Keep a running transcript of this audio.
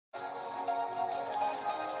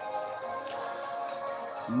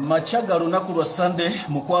machaga lunaku lwa Sunday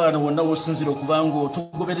mukwano wonna wosinzira okubango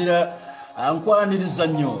tugoberera ankwaniriza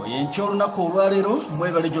nnyo enkyo olunaku olwaleero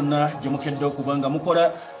mwebale gyonna gye mukedde okubanga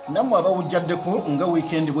mukola nammwe abawujjaddeko nga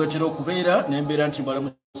wiikendi bwetera okubeera nembeera nti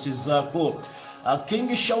mbalamusizaako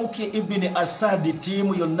King Shauki Ibn Asad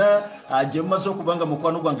tiimu yonna gye mumaze okubanga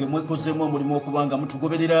mukwano gwange mwekozeemu omulimu okubanga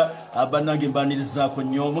mutugoberera bannange mbanirizaako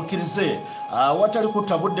nnyo mukkirize awatali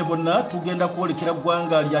kutabudde bonna tugenda kwolekera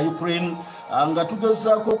ggwanga lya Ukraine nga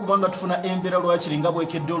tugezaako okubanga tufuna embeera lwakiri nga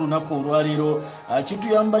bwekedde olunaku olwaleero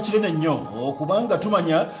kituyamba kinene nnyo okubanga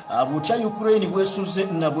tumanya butya Ukraine bwesuze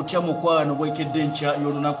na butya mukwano bwekedde enkya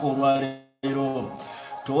y'olunaku olwaleero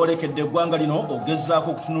twolekedde eggwanga lino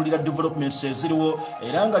ogezaako okutunuulira developments eziriwo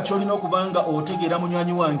era nga kyolina okubanga otegeera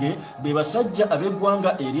munywanyi wange be basajja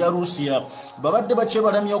ab'eggwanga erya Russia babadde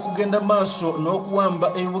bakyebalamya okugenda maaso n'okuwamba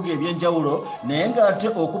ebibuga ebyenjawulo naye ng'ate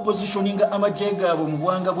okupositioninga amagye gaabwe mu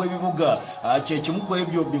bwanga bw'ebibuga kyekimu ku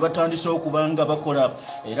ebyo bye batandise okubanga bakola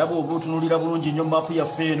era bw'oba otunuulira bulungi nnyo maapu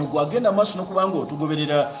yaffe eno gwagenda maaso n'okubanga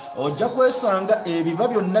otugoberera ojja kwesanga ebiba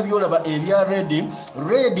byonna byolaba ebya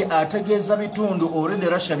red ategeeza bitundu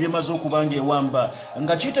already Russia byemaze okubanga ewamba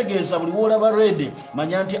nga kitegeeza buli wolaba red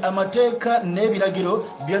manya nti amateeka n'ebiragiro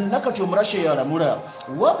byonna kati omurasha yalamula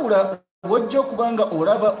wabula wajja okubanga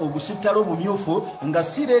olaba obusittale obumyufu nga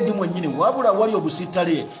si red mwennyini wabula wali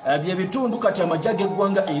obusittale bye bitundu kati amajja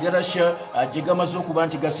g'eggwanga erya Russia gye gamaze okuba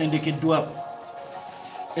nti gasendekeddwa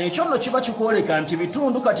ekyo nno kiba kikwoleka nti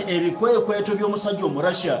bitundu kati ebikwekweto by'omusajja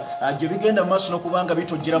omurasha gye bigenda maaso n'okubanga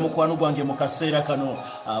bitojjera mukwano gwange mu kaseera kano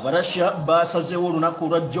abarasha basazeewo olunaku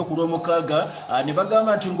olwajjo ku lw'omukaaga ne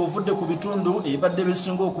bagamba nti ng'ovudde ku bitundu ebibadde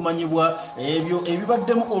bisinga okumanyibwa ebyo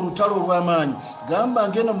ebibaddemu olutalo olw'amaanyi gamba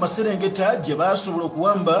ng'eno mu maserengeta gye baasobola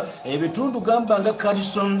okuwamba ebitundu gamba nga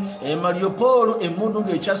Kherson Mariupol emmundu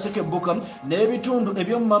ng'ekyasekebbuka n'ebitundu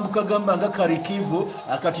eby'omu mambuka gamba nga Kharkiv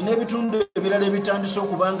kati n'ebitundu ebirala ebitandise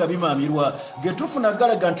okubanga bimamirwa getufuna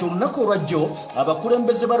galaga nti olunaku olwajjo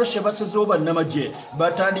abakulembeze ba Russia basezeewo bannamagye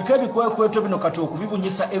batandika ebikwekweto bino kati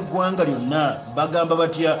okubibunyisa eggwanga lyonna bagamba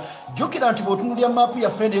batya jjukira nti bw'otunulya maapu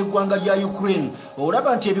yaffe n'eggwanga lya Ukraine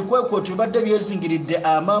olaba nti ebikwekweto bibadde byezingiridde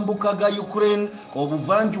amambuka ga Ukraine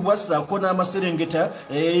obuvanjuba ssaako n'amaserengeta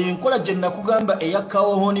enkola gye nakugamba eya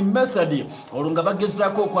Kawohoni method olwo nga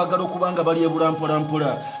bagezaako okwagala okubanga bali ebulampolampola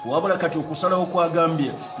wabula kati okusalawo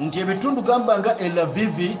kwagambye nti ebitundu gamba nga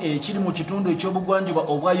Lviv ekiri mu kitundu eky'obugwanjuba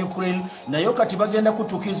obwa Ukraine nayo kati bagenda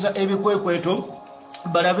kutukiza ebikwekweto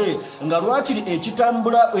balabe nga lwakiri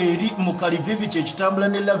ekitambula eri mu Lviv kyekitambula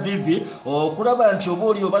ne Lviv okulaba nti oba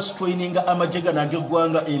oli oba straininga amagye gano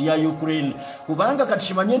ag'eggwanga erya Ukraine kubanga kati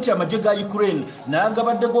kimanye nti amagye ga Ukraine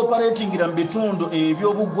n'agabadde gooperatingira mu bitundu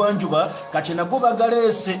eby'obugwanjuba kati nago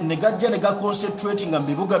bagaleese ne gajja ne gaconcentratinga mu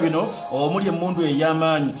bibuga bino omuli emmundu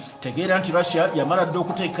ey'amaanyi tegeera nti Russia yamala dde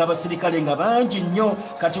okuteeka abasirikale nga bangi nnyo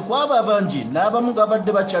kati kwaba abangi n'abamu nga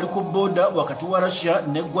badde bakyali ku booda wakati wa Russia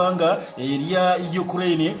n'eggwanga erya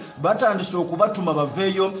Ukraine batandise okubatuma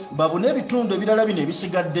baveeyo babune ebitundu ebirala bino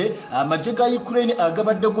ebisigadde amagye ga Ukraine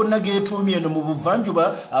agabadde gonna geetuumye eno mu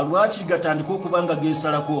buvanjuba lwaki gatandika okubanga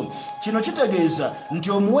geesalako kino kitegeeza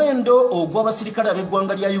nti omuwendo ogw'abasirikale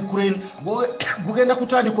ab'eggwanga lya Ukraine gugenda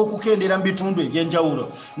kutandika okukendeera mu bitundu ebyenjawulo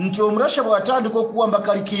nti omurasha bw'atandika okuwamba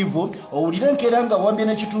Kharkiv owulire enkeera nga wambye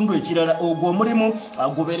n'ekitundu ekirala ogwo omulimu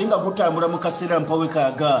gubeere nga gutambula mu kaseera mpawe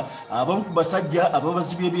kaaga abamu ku basajja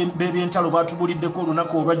ababazi b'ebyentalo baatubuliddeko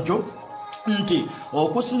olunaku olwajjo nti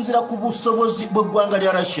okusinziira ku busobozi bw'eggwanga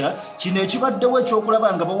lya Russia kino ekibaddewo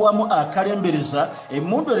ekyokulaba nga bawamu akalembereza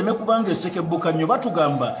emmundu ereme kubanga esekebbuka nnyo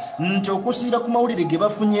batugamba nti okusinziira ku mawulire ge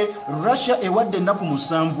bafunye Russia ewadde ennaku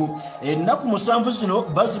 7 ennaku 7 zino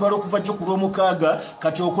bazibala okuva jjo ku lw'omukaaga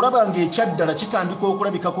kati okulaba nga ekyaddala kitandika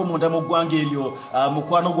okulabikako munda mu ggwanga eryo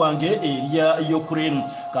mukwano gwange erya Ukraine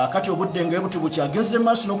kaakati obudde nga ebuti bukyagenze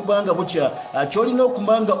maaso n'okubanga bukya kyolina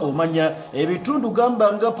okubanga omanya ebitundu gamba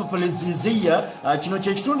nga Papalezizi kino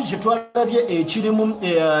kyekitundu kyetwalabye ekirimu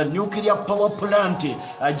nuclear power plant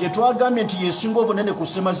gye twagambye nti yesinga obunene ku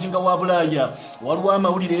ssemazinga wa Bulaaya waliwo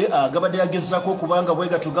amawulire agabadde yagezaako okubanga bwe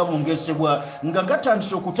gatugabungesebwa nga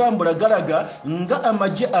gatandise okutambula galaga nga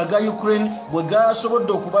amagye aga Ukraine bwe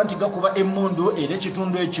gasobodde okuba nti gakuba emmundu era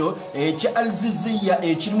ekitundu ekyo ekya Alziziya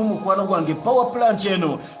ekirimu mukwano gwange power plant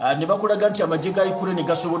eno ne bakulaga nti amagye ga Ukraine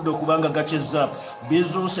gasobodde okubanga gachezza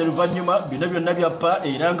bizuuse luvannyuma bino byonna byappa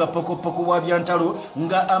era nga pokopoko wa byantalo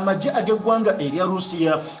nga amagye ag'eggwanga erya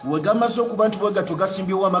Russia we gamaze okuba nti bwe gato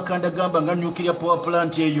gasimbyewo amakanda gamba nga nuclear power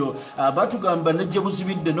plant eyo batugamba nejje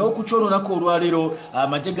buzibidde n'okukyolonako olwaleero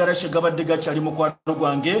amagye ga Russia gabadde gakyali mukwano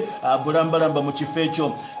gwange bulambalamba mu kifo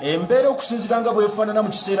ekyo embeera okusinziira nga bwefaanana mu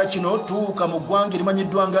kiseera kino tuuka mu ggwanga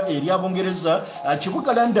erimanyiddwa nga erya Bungereza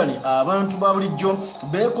kibuga London abantu ba bulijjo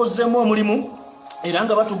beekozeemu omulimu era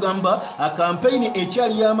nga batugamba kampeyini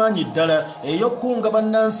ekyali y'amaanyi ddala ey'okkunga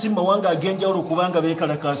bannansi mu mawanga ag'enjawulo kubanga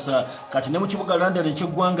beekalakaasa kati ne mu kibuga London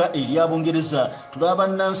eky'eggwanga erya Bungereza tulaba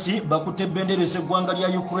bannansi bakutte ebendera ez'eggwanga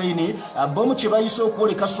lya Ukraine bomu kye bayise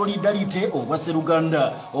okwoleka solidarity obwa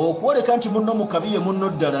Sseruganda okwoleka nti munno mu kabi ye munno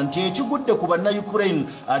ddala nti ekigudde ku banna Ukraine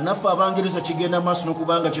naffe Abangereza kigenda maaso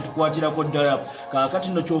n'okubanga kitukwatirako ddala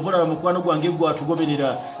kaakati nno kyova olaba mukwano gwange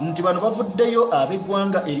gwatugoberera nti bano bavuddeyo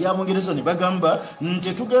ab'eggwanga erya Bungereza ne bagamba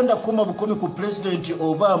nti tugenda kukoma bukomi ku pulezidenti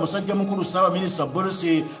oba musajja mukulu Ssaabaminisita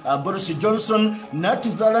Boris Johnson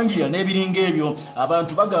n'atizaalangirira n'ebiringa ebyo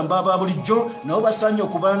abantu bagamba aba bulijjo nabo basaanye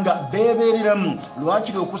okubanga beebeereramu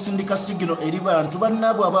lwakiri okusindika sigino eri bantu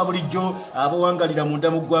bannaabwe aba bulijjo abawangalira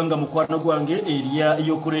munda mu ggwanga mukwano gwange erya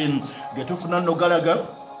Ukraine getufuna nno galaga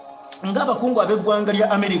ng'abakungu ab'eggwanga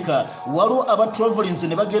lya America waliwo abatravelings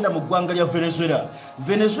ne bagenda mu ggwanga lya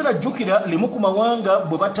Venezuela jjukira limu ku mawanga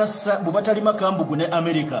bwe batalima kambugu ne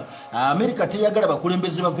America teyagala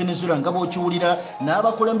bakulembeze ba Venezuela nga bw'okiwulira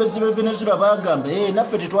n'abakulembeze b'e Venezuela bagamba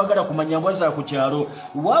naffe tetwagala kumanya mbwa za ku kyalo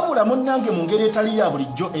wabula munnange mu ngeri etali ya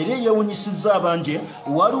bulijjo era eyeewunyisizza abangi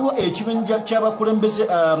waliwo ekibinja ky'abakulembeze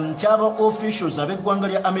ky'aba officials ab'eggwanga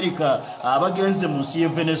lya America abagenze mu nsi y'e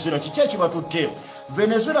Venezuela kiki ekibatutte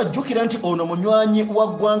Venezuela jjukira nti ono munywanyi wa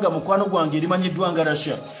ggwanga mukwano gwange erimanyiddwa nga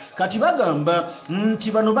Russia kati bagamba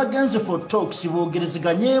nti bano bagenze for talks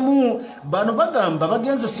boogerezeganyeemu bano bagamba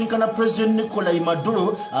bagenze sinkana President Nicolai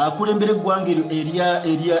Maduro akulembera eggwanga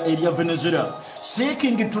erya Venezuela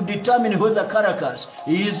seeking to determine whether Caracas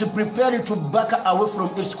is prepared to back away from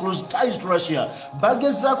its close ties to Russia.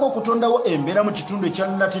 Bagezaako okutondawo embeera mu kitundu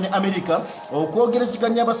ekya Latin America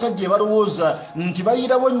okwogerezeganya abasajja balowooza nti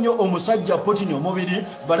bayirawo nnyo omusajja Putin omubiri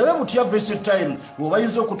balabe butya visit time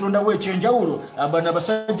obayinza okutondawo ekyenjawulo bano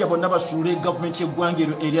abasajja bonna basuule gavumenti y'eggwanga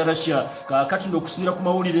erya Russia kaakati n'okusinziira ku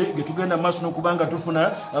mawulire ge tugenda maaso n'okubanga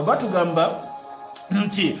tufuna batugamba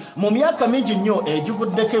nti mu myaka mingi nnyo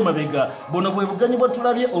egivuddeko emabega buno bwe buganyi bwe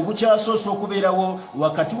tulabye obukyasoose okubeerawo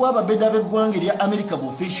wakati w'ababeda b'eggwanga erya America bu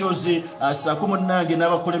officials assaako munnange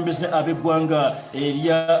n'abakulembeze ab'eggwanga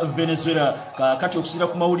erya Venezuela kaakati okusinziira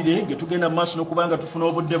ku mawulire ge tugenda mu maaso n'okubanga tufuna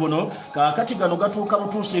obudde buno kaakati gano gatuuka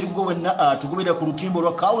butuusi eriggo wenna atugoberera ku lutimbo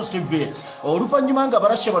lwa Chaos TV oluvannyuma nga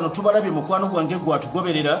Abarasya bano tubalabye mukwano gwange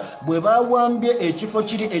gwatugoberera bwe bawambye ekifo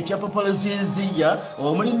kiri ekya Zaporizhzhia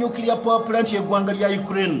omuli nuclear power plant y'eggwanga ya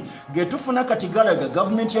Ukraine getufuna kati galaga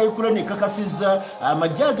government ya Ukraine kakasizza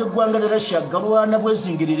amajje ag'eggwanga lya Russia galwana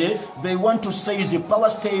bwezingirire they want to seize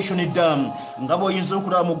power station dam ngabo oyinza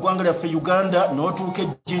okulaba mu ggwanga lyaffe Uganda n'otuuka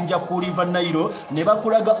ejjinja ku River Nile ne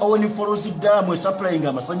bakulaga Owen Falls dam supplying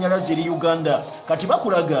amasanyalaze eri Uganda kati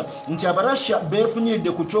bakulaga nti Abarasya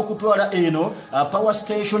beefunyiridde ku ky'okutwala eno power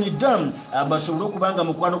station dam basobole okubanga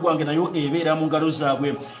mukwano gwange nayo ebeera mu ngalo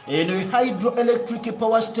zaabwe eno hydroelectric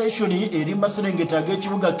power station eri Maserengeta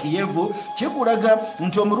ag'ekibuga Kiev kikulaga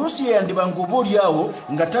nti Omurusi yandibanga oboolyawo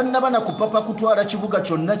nga tannaba na kupapa kutwala kibuga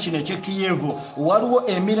kyonna kino eky'e Kiev waliwo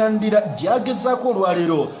emirandira gyagezaako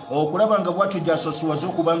olwaleero okulaba nga bwatyo gyasasuwaze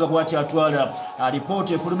okubanga bw'ati atwala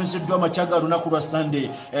alipoota efulumiziddwa amakya ga lunaku lwa Sunday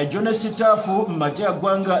John Staff mu magye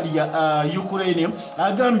aggwanga lya Ukraine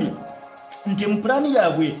agambye nti mu pulaani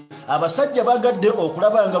yaabwe abasajja bagadde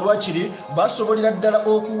okulaba nga lwakiri basobolera ddala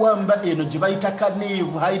okuwamba eno gye bayita Kaniv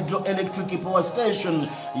hydroelectric power station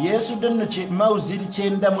yeesudde nno mawuziri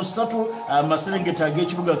 93 Amaserengeta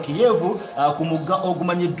ag'ekibuga Kiev ku mugga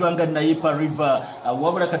ogumanyiddwa nga Dnieper River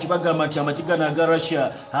wabula kati bagamba nti amagye gano aga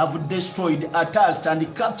Russia have destroyed, attacked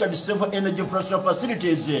and captured several energy infrastructure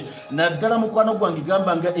facilities naddala mukwano gwange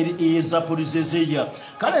gamba nga eri Zaporizhzhia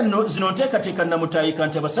kale nno zino nteekateeka namutayika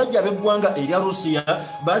nti abasajja ab'eggwanga erya Russia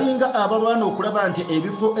balinga abalwana okulaba nti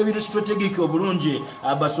ebifo ebiri strategic obulungi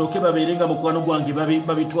basooke babeerenga mukwano gwange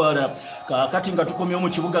babitwala kaakati nga tukomye mu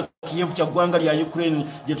kibuga Kiev cha gwanga lya Ukraine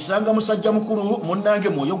je tusanga musajja mukulu munnange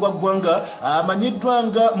mwoyo gwa gwanga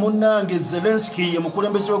amanyiddwanga munnange Zelensky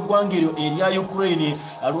mukulembeze gwanga eryo erya Ukraine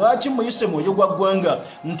alwaki muyise mwoyo gwa gwanga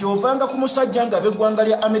nti ovanga ku musajja nga begwanga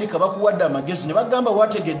lya America bakuwadde amagezi ne bagamba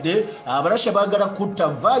wategedde abarasha bagala kutta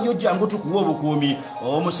vayo jangu tukuwa obukuumi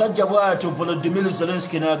omusajja bw'atyo Volodymyr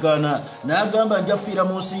Zelensky n'agamba njafiira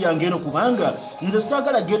mu nsi yange eno kubanga nze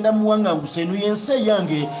saagala genda muwanganguse eno yensi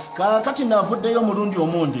yange kaakati naavuddeyo omulundi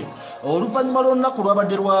omundi oluvannyuma lw'olunaku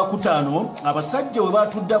lwabadde lwa kutaano abasajja we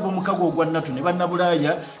baatudde ab'omukago ogwa nnatu ne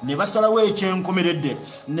bannabulaaya ne basalawo ekyenkomeredde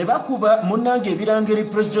ne bakuba munnange ebiranga eri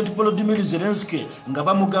President Volodymyr Zelensky nga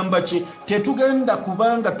bamugamba ki tetugenda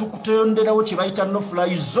kubanga tukutonderawo kye bayita no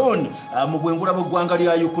fly zone mu bwengula bw'eggwanga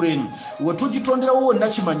lya Ukraine we tugitonderawo wonna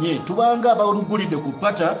kimanye tubanga abalugulidde ku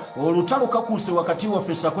ppata olutalo kakuuse wakati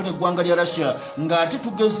waffe ssaako n'eggwanga lya Russia ng'ate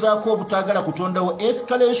tugezaako obutaagala kutondawo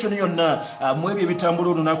escalation yonna mu ebyo ebitambula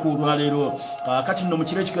olunaku olwaleero kati nno mu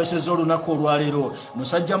kiro ekikeseza olunaku olwaleero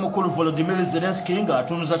musajja mukulu Volodymyr Zelensky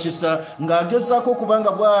ng'atunza kisa ng'agezaako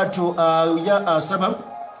okubanga bw'atyo asaba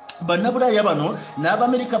bannabulaaya bano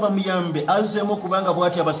n'Abamerika bamuyambe azzeemu okubanga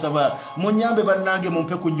bw'ati abasaba munyambe bannange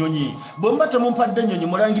mumpe ku nnyonyi bwemba temumpadde ennyonyi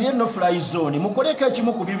mulangirire no fly zone mukoleko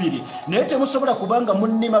ekimu ku bibiri naye temusobola kubanga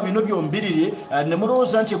munnima bino byombiriri ne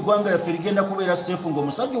mulowooza nti eggwanga lyaffe ligenda kubeera seefu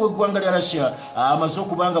ng'omusajja w'eggwanga lya Russia amaze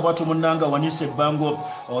okubanga bw'atyo munnanga awanise ebbango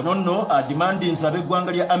ono nno demandings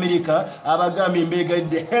ab'eggwanga lya America abagambye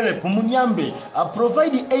mbeegayidde help munyambe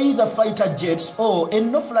provide either fighter jets or a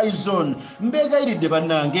no fly zone mbeegayiridde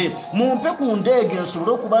bannange mumpe ku ndeege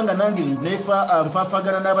nsobole okubanga nange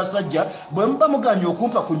nfaafagana n'abasajja bwe muba muganye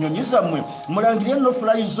okumpa ku nnyonyi zammwe mulangirire no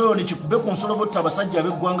fly zone kikube ku nsolobotta abasajja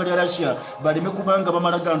ab'eggwanga lya Russia baleme kubanga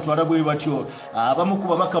bamalaga ntwala bwe batyo abamu ku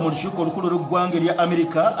babaka mu lukiiko olukulu lw'eggwanga erya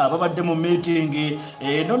America ababadde mu meeting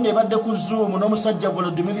eno ne badde ku Zoom n'omusajja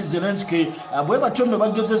Volodymyr Zelensky bwe batyo nno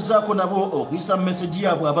bagezezzaako nabo okuyisa mu meseji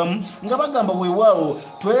yaabwe abamu nga bagamba weewaawo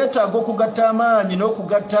twetaaga okugatta amaanyi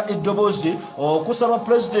n'okugatta eddoboozi okusaba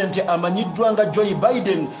President amanyiddwa nga Joe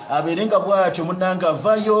Biden abeerenga bw'atyo munnanga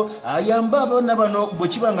avaayo ayambe abaana bano bwe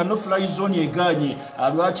kibanga no fly zone eganye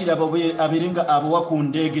alwakiri abeerenga abawa ku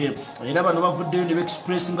ndeege era bano bavuddeyo ne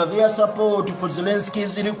express nga their support for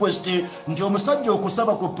Zelensky's request nti omusajja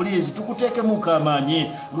okusaba ku please tukuteekemu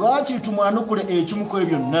kamaanyi lwakiri tumwanukule ekimu ku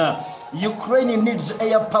ebyo byonna Ukraine needs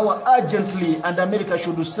air power urgently and America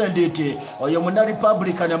should send it. Oyo muna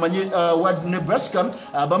Republican wa Nebraska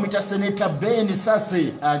bamita Senator Ben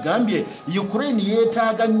Sasse agambye Ukraine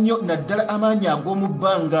yeetaaga nnyo naddala amaanyi ag'omu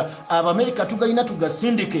bbanga America tugalina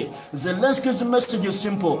tugasindike. Zelensky's message is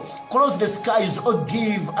simple: close the skies or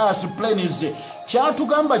give us planes.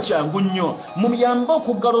 Kyatugamba kyangu nnyo mumuyambe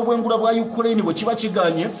okuggala obwengula bwa Ukraine bwe kiba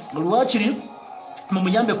kiganye lwakiri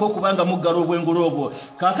mumuyambe ko kubanga muggala obwengula obwo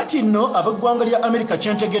kaakati nno ab'eggwanga lya America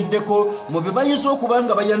kyentegeddeko mu bye bayinza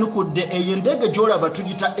okubanga bayanukudde eyo endege gy'olaba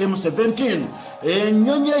tugita M17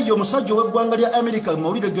 ennyonyi eyo omusajja ow'eggwanga lya America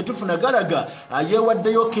mawulire ge tufuna galaga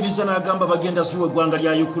yeewaddeyo okkiriza n'agamba bagenda zuwa eggwanga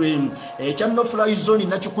lya Ukraine ekya no fly zone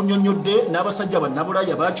nakikunyonnyodde n'abasajja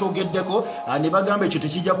bannabulaaya bakyogeddeko ne bagamba ekyo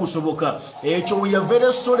tekijja kusoboka ekyo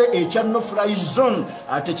weyaveresole ekya no fly zone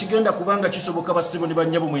tekigenda kubanga kisoboka basibo ne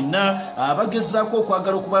bannyabo mwenna abagezaako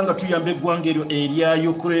okwagala okubanga tuyamba eggwanga eryo erya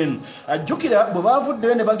Ukraine ajjukira bwe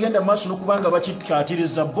baavuddeyo ne bagenda maaso n'okubanga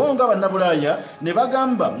bakikaatiriza bonga bannabulaaya ne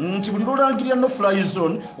bagamba nti buli lwolangirira no fly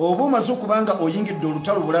zone oba omaze okubanga oyingidde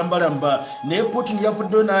olutalo bulambalamba naye Putin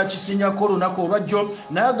yavuddeyo n'akisinyako olunaku olwajjo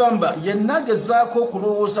n'agamba yenna agezaako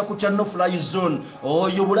okulowooza ku kya no fly zone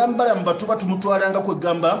oyo bulambalamba tuba tumutwalanga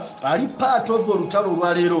kwegamba ali part of olutalo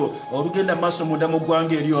olwaleero olugenda maaso munda mu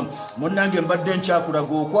ggwanga eryo munnange mbadde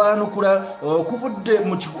nkyakulaga okwanukula okuvudde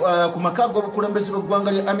ku maka g'obukulembeze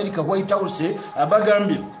bw'eggwanga lya America White House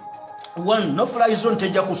abagambye one no fly zone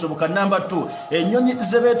tejja kusoboka number 2 ennyonyi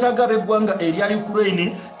ze beetaaga b'eggwanga erya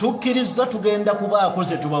Ukraine tukkiriza tugenda kubaako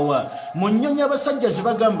ze tubawa mu nnyonyi abasajja ze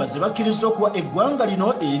bagamba ze bakkiriza okuwa eggwanga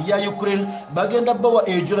lino erya Ukraine bagenda bawa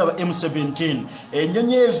ejolaba M17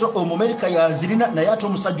 ennyonyi ezo Omumerika yazirina naye ate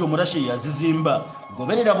omusajja Omurashiya yazizimba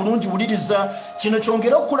goberera bulungi wuliriza kino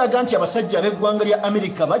kyongera okulaga nti abasajja ab'eggwanga lya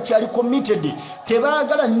America bakyali committed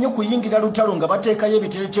tebaagala nnyo kuyingira lutalo nga bateekayo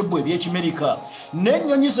ebiterekebwa eby'Ekimerika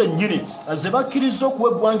n'ennyonyi zennyini ze bakkiriza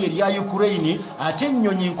okuwa eggwanga erya Ukraine ate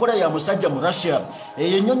ennyonyi nkola ya musajja mu Russia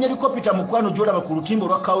ennyonyi helicopter mukwano gyolaba ku lutimbo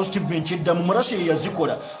lwa Carl Steven Chidda mu Russia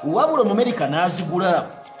yazikola wabula mu America n'azigula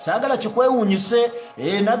saagala kikwewuunyise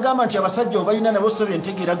n'agamba nti abasajja obalina nabo so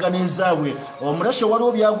bentegeeragana enzaabwe omurasha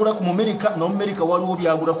waliwo byagula ku Mumerika n'Omumerika waliwo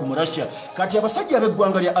byagula ku Murasha kati abasajja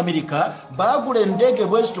b'eggwanga lya Amerika baagula endeege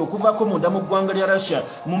bwezito okuvaako munda mu ggwanga lya Russia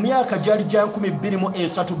mu myaka gyali gya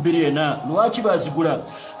 2023 biliyona lwaki baazigula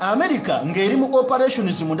Amerika ng'eri mu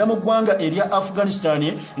operations munda mu ggwanga erya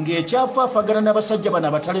Afghanistan ng'ekyafaafagana n'abasajja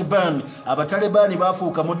bano abataliban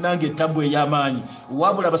baafuuka munnange ettabu ey'amaanyi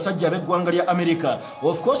wabula abasajja b'eggwanga lya Amerika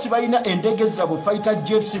of course balina endege zaabwe fighter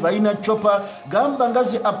jets balina chopper gamba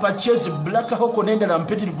ngazi Apaches Black Hawk n'endala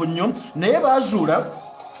mpitirivu nnyo naye baazuula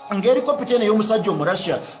ng'helicopter y'omusajja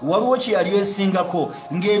omurasha waliwo kyeyali esingako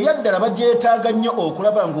ng'ebyaddala bagyetaaga nnyo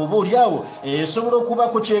okulaba ng'oba oliawo esobola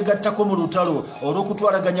okubaako kyegattako mu lutalo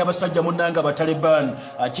olw'okutwalaganya abasajja munnanga abataliban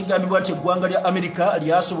kigambibwa nti eggwanga lya Amerika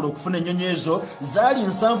lyasobola okufuna ennyonyi ezo zaali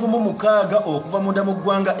 76 okuva munda mu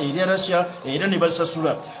ggwanga erya Russia era ne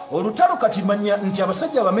basasula olutalo kati manya nti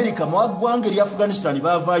abasajja Abamerika mu ggwanga erya Afghanistan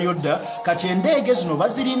baavaayo dda kati endeege zino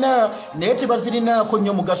bazirina naye tebazirinaako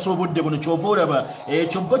nnyo mugaso obudde buno kyova olaba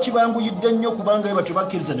ekyo kibanguyidde nnyo kubanga eba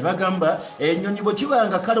tebakkiriza ne bagamba ennyonyi bwe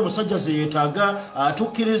kibanga kale omusajja ze yeetaaga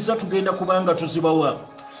atukkiriza tugenda kubanga tuzibawa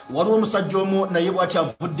waliwo omusajja omu naye bw'ati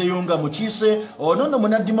avuddeyo nga mukiise ono nno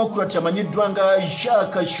munademokrati amanyiddwa nga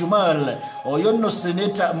Shaka Shumal oyo nno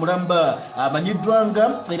seneta mulamba amanyiddwa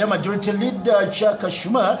nga era majority leader Shaka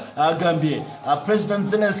Shumal agambye President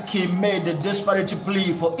Zelensky made a desperate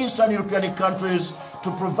plea for Eastern European countries to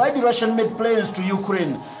provide Russian-made planes to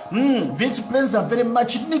Ukraine. These planes are very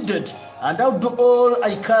much needed, and I'll do all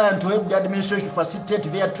I can to help the administration to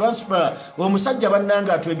facilitate their transfer. Omusajja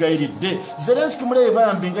bannanga atwegayiridde Zelensky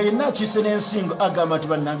muleba mbinga yenna akiise n'ensingo agamba nti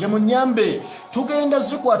bannange munyambe tugenda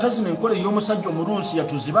zikwata zino enkola ey'omusajja Omuruusi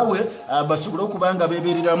yatuzibawe basobole okubanga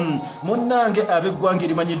beebereramu munnange ab'eggwanga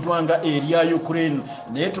erimanyiddwa nga erya Ukraine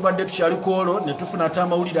naye tubadde tukyaliko olwo ne tufuna ate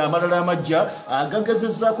amawulire amalala amajja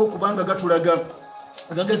agagezezzaako okubanga gatulaga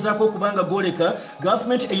gagezaako okubanga goleka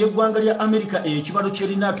gavumenti ey'eggwanga lya Amerika ekibalo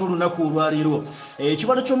kyerina ate olunaku olwaleero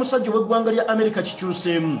ekibalo ky'omusajja w'eggwanga lya Amerika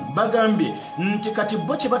kikyuseemu bagambye nti kati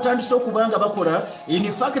bo kye batandise okubanga bakola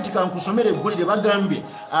in fact kankusomera eggulire bagambye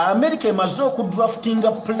Amerika emaze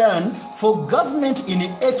okudraftinga plan for government in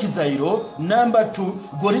exile number 2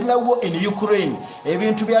 guerrilla war in Ukraine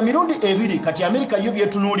ebintu bya mirundi ebiri kati Amerika yo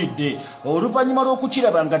byetunuulidde oluvannyuma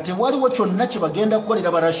lw'okukiraba nga tewaliwo kyonna kye bagenda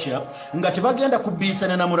kukolera Barussia nga tebagenda kubisa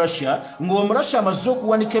na Murasha ng'Omurasha amaze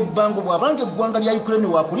okuwanika ebbango bw'abanga eggwanga lya Ukraine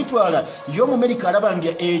wakulitwala yo mu Amerika alabanga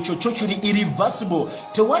ekyo kyo kiri irreversible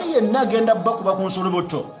tewali yenna agenda bakuba ku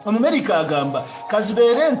nsoloboto Omumerika agamba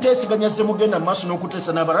kazibeere enteeseganya ze mugenda maaso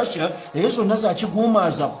n'okuteesa n'Abarasha eyo zonna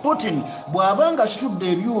zakiguumaaza Putin bw'abanga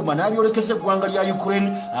asitudde ebyuma n'abyolekeza eggwanga lya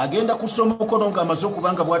Ukraine agenda kussa omukono ng'amaze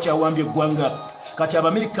okubanga bw'ati awambye eggwanga kati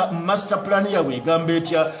Abamerika master plan yawe egamba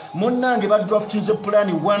etya munnange badraftinze plan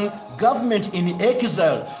 1 government in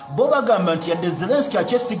exile bo bagamba nti yadde Zelensky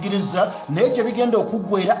akyesigiriza naye gye bigenda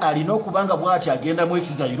okuggwera alina okubanga bw'ati agenda mu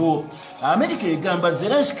exile Amerika egamba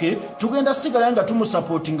Zelensky tugenda sigala nga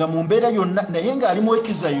tumusupportinga mu mbeera yonna naye ng'ali mu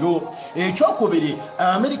exile ekyokubiri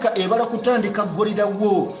Amerika ebala kutandika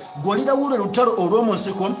golirawo lwe lutalo olw'omu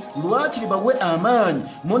nsiko lwakiri bawe amaanyi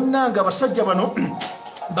munnange abasajja bano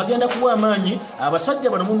bagenda kuwa amaanyi abasajja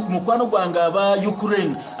bano mukwano gwange aba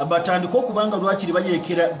Ukraine batandika okubanga lwakiri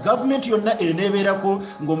bayeekera government yonna eneebeerako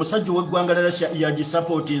ng'omusajja w'eggwanga lya Russia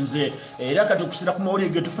yagisupportinze era kati okusira ku mawulire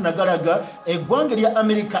ge tufuna galaga eggwanga lya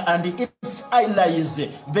America and its allies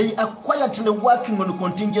they are quietly working on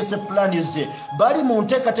contingency plans bali mu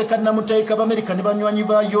nteekateeka namuteeka b'Amerika ne banywanyi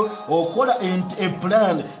baayo okola a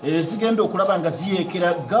plan zigenda okulaba nga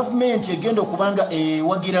ziyeekera government egenda okubanga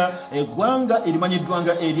ewagira eggwanga erimanyiddwa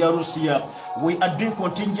nga erya Russia. We are doing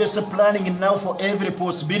contingency planning now for every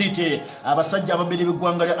possibility. Abasajja ababiri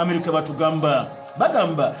b'eggwanga lya America batugamba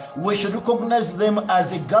bagamba we should recognize them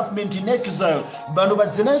as a government in exile. Bano ba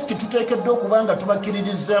Zelensky tuteekeddwa okubanga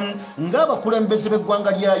tubakkiririza ng'abakulembeze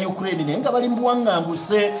b'eggwanga lya Ukraine naye nga bali mu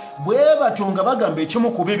buwaŋŋanguse bwe batunga bagamba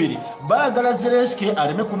ekimu ku bibiri baagala Zelensky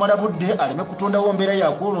aleme kumala budde aleme kutondawo mbeera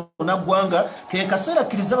yakwolona ggwanga ke kaseera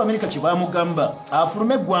akkiriza Abamerika kye baamugamba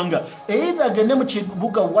afulume eggwanga either agende mu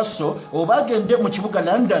kibuga Warsaw oba agende mu kibuga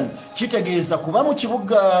London kitegeeza kuba mu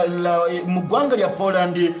kibuga mu ggwanga lya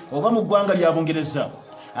Poland oba mu ggwanga lya Bungereza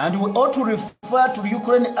and we ought to refer to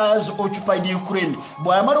Ukraine as occupied Ukraine.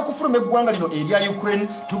 Bwamala okufuluma eggwanga lino erya Ukraine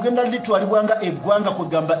tugenda litwalibwanga eggwanga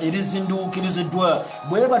kugamba erizinduukiriziddwa.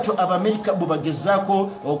 Bwe batyo Abamerika bwe bagezaako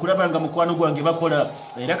okulaba nga mukwano gwange bakola.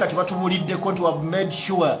 Era kati batubuuliddeko nti have made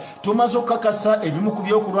sure tumaze okukakasa ebimu ku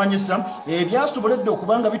byokulwanyisa ebyasoboledde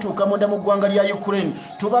okubanga bituuka munda mu ggwanga lya Ukraine.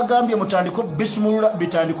 Tubagambye mutandiko bisumulula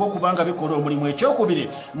bitandiko okubanga bikola omulimu. Ekyokubiri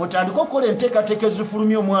mutandiko okukola enteekateeka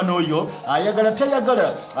ezifulumya omwana oyo ayagala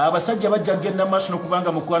tayagala abasajja bajja kugenda maaso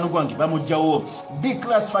n'okubanga mukwano gwange bamugjawo.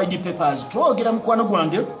 Declassified papers twogera mukwano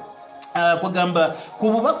gwange kwagamba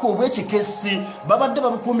ku bubaka obw'ekikesi babadde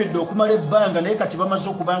babukuumidde okumala ebbanga naye kati bamaze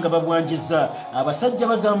okubanga babwanjiza. Abasajja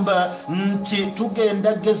bagamba nti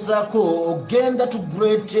tugenda gezaako ogenda to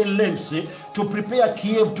great lengths to prepare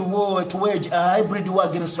Kiev to wage a hybrid war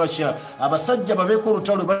against Russia. Abasajja babeeko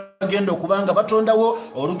olutalo bagenda okubanga batondawo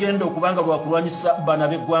olugenda okubanga lwakulwanyisa bana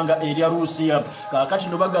b'eggwanga erya Rusiya. Kaakati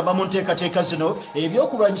no bagamba mu nteekateeka zino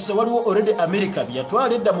ebyokulwanyisa waliwo already America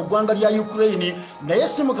byatwala edda mu ggwanga lya Ukraine naye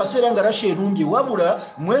si mu kaseera nga Russia erungi wabula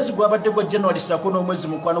mwezi gwabadde gwa January sako n'omwezi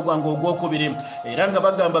mukwano gwange ogwokubiri. Era nga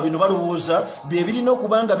bagamba bino balowooza bye birina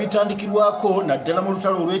okubanga bitandikirwako naddala mu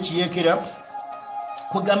lutalo olw'ekiyeekera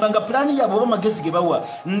kugamba nga plani yabo bamagezi ge bawa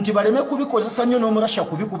nti baleme kubikozesa nnyo n'omurasha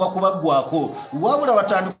kubikuba kubaggwako wabula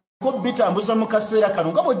batandika bitambuza mu kaseera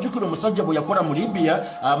kano nga bw'ojjukira omusajja bwe yakola mu Libya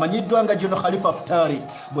amanyiddwa nga General Khalifa Haftar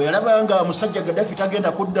bwe yalaba nga omusajja Gaddafi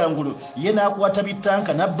tagenda kudda ngulu ye n'akwata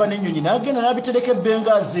bitanka n'abba n'ennyonyi n'agenda n'abitereka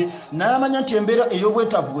Benghazi n'amanya nti embeera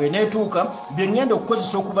ey'obwetaavu bw'eneetuuka bye ngenda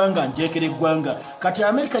okukozesa okuba nga njeekera eggwanga. Kati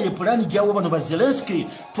Amerika ye pulaani gy'awo bano ba Zelensky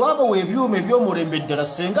twabawa ebyuma eby'omulembe ddala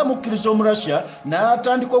senga mukkiriza omurasha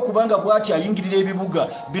n'atandika okubanga bw'ati ayingirira ebibuga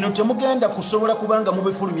bino temugenda kusobola kubanga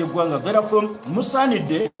mubifulumya eggwanga. Therefore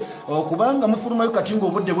musaanidde okubanga mufulumayo kati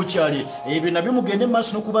ng'obudde bukyali ebyo nabyo mugende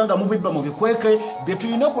maaso n'okubanga mubibba mu bikweke bye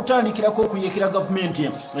tulina okutandikirako okuyeekera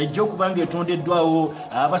gavumenti ejja okubanga etondeddwawo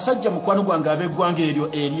abasajja mukwano gwange ab'eggwanga eryo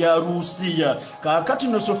erya Rusiya. Kaakati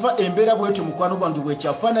nosofa embeera bwetyo mukwano gwange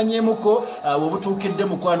bwekyafaananyemuko webutuukidde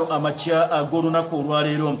mukwano amakya ag'olunaku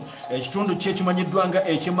olwaleero. Ekitundu kye kimanyiddwa nga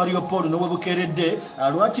eky'e Mariupol ne webukeeredde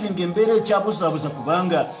lwakiri ng'embeera ekyabuzaabuza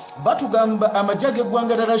kubanga batugamba amagye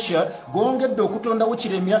ag'eggwanga lya Russia gongedde okutondawo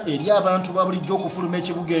kiremya eri abantu babulijjo okufuluma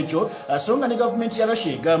ekibuga ekyo. Songa ne gavumenti ya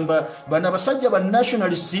Russia egamba bano abasajja ba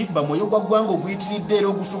nationalist bamwoyo gwa ggwanga oguyitiridde era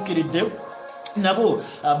ogusukkiridde nabo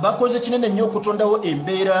bakoze kinene nnyo okutondawo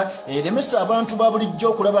embeera eremesa abantu babulijjo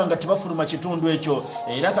okulaba nga tebafuluma kitundu ekyo.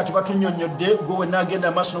 Era kati batunnyonnyodde gwe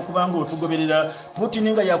wenagenda maaso n'okubanga otugoberera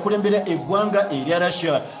Putin nga yakulembera eggwanga erya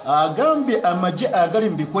Russia agambye amagye agali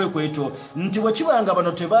mu bikwekwe ekyo nti bwe kibanga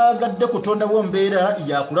bano tebaagadde kutondawo mbeera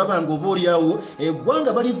yakulaba nga obaoliawo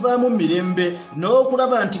eggwanga balivaamu mirembe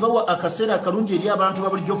n'okulaba nti bawa akaseera akalungi eri abantu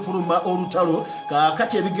babulijjo ofuluma olutalo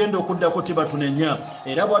kaakati ebigenda okuddako tebatunenya.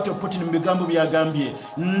 Era bw'atyo Putin mu bigambo agambye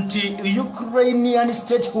nti Ukrainian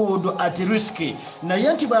statehood at risk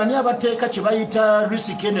naye nti baani abateeka kye bayita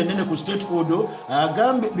risk enenene ku statehood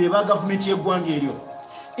agambye beba gavumenti y'eggwanga eryo.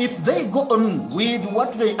 If they go on with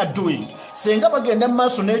what they are doing senga bagenda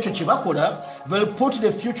maaso n'ekyo kye bakola they'll put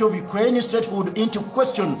the future of Ukrainian statehood into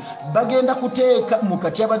question. Bagenda kuteeka mu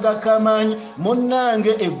katyabaga k'amaanyi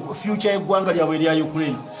munnange future y'eggwanga lyabwe erya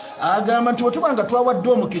Ukraine. Agamba nti wetubanga twawadde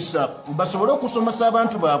omukisa basobole okusomesa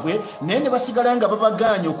abantu baabwe naye ne basigala nga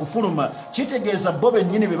babagaanye okufuluma kitegeeza bo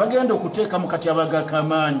bennyini be bagenda okuteeka mu katyabaga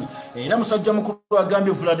k'amaanyi. Era musajja mukulu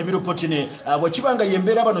agambye Vladimir Putin bwe kibanga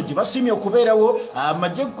yembeera bano gye basiimye okubeerawo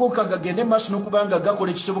amagye gokka gagende maaso n'okubanga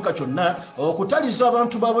gakola ekisoboka kyonna okutaliza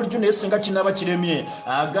abantu ba bulijjo naye singa kinaaba kiremye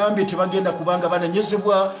agambye tebagenda kubanga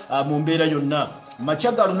banenyezebwa mu mbeera yonna.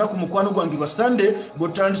 Machaga lunaku mukwano gwange lwa Sunday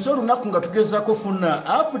butandise olunaku nga tugezaako funa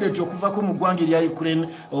update okuvaako mu ggwanga erya Ukraine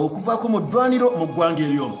okuvaako mu ddwaniro mu ggwanga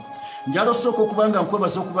eryo. Njalo soko kubanga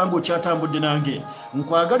nkwebaza okubanga okyatambudde nange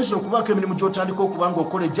nkwagaliza okubaako emirimu gy'otandika okubanga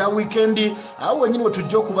okola egya weekend awo wennyini we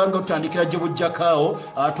tujja okubanga otandikira gye bujjakaawo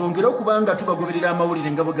atwongere okubanga tubagoberera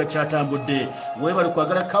amawulire nga bwe gakyatambudde. Weebale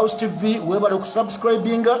kwagala Cows TV, weebale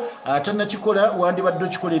okusubscribinga ate nakikola wandibadde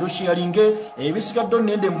okikola era osharinge ebisigadde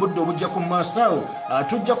onnende mu budde obujjako mu maaso awo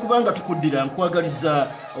tujja kubanga tukuddira nkwagaliza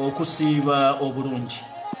okusiiba obulungi.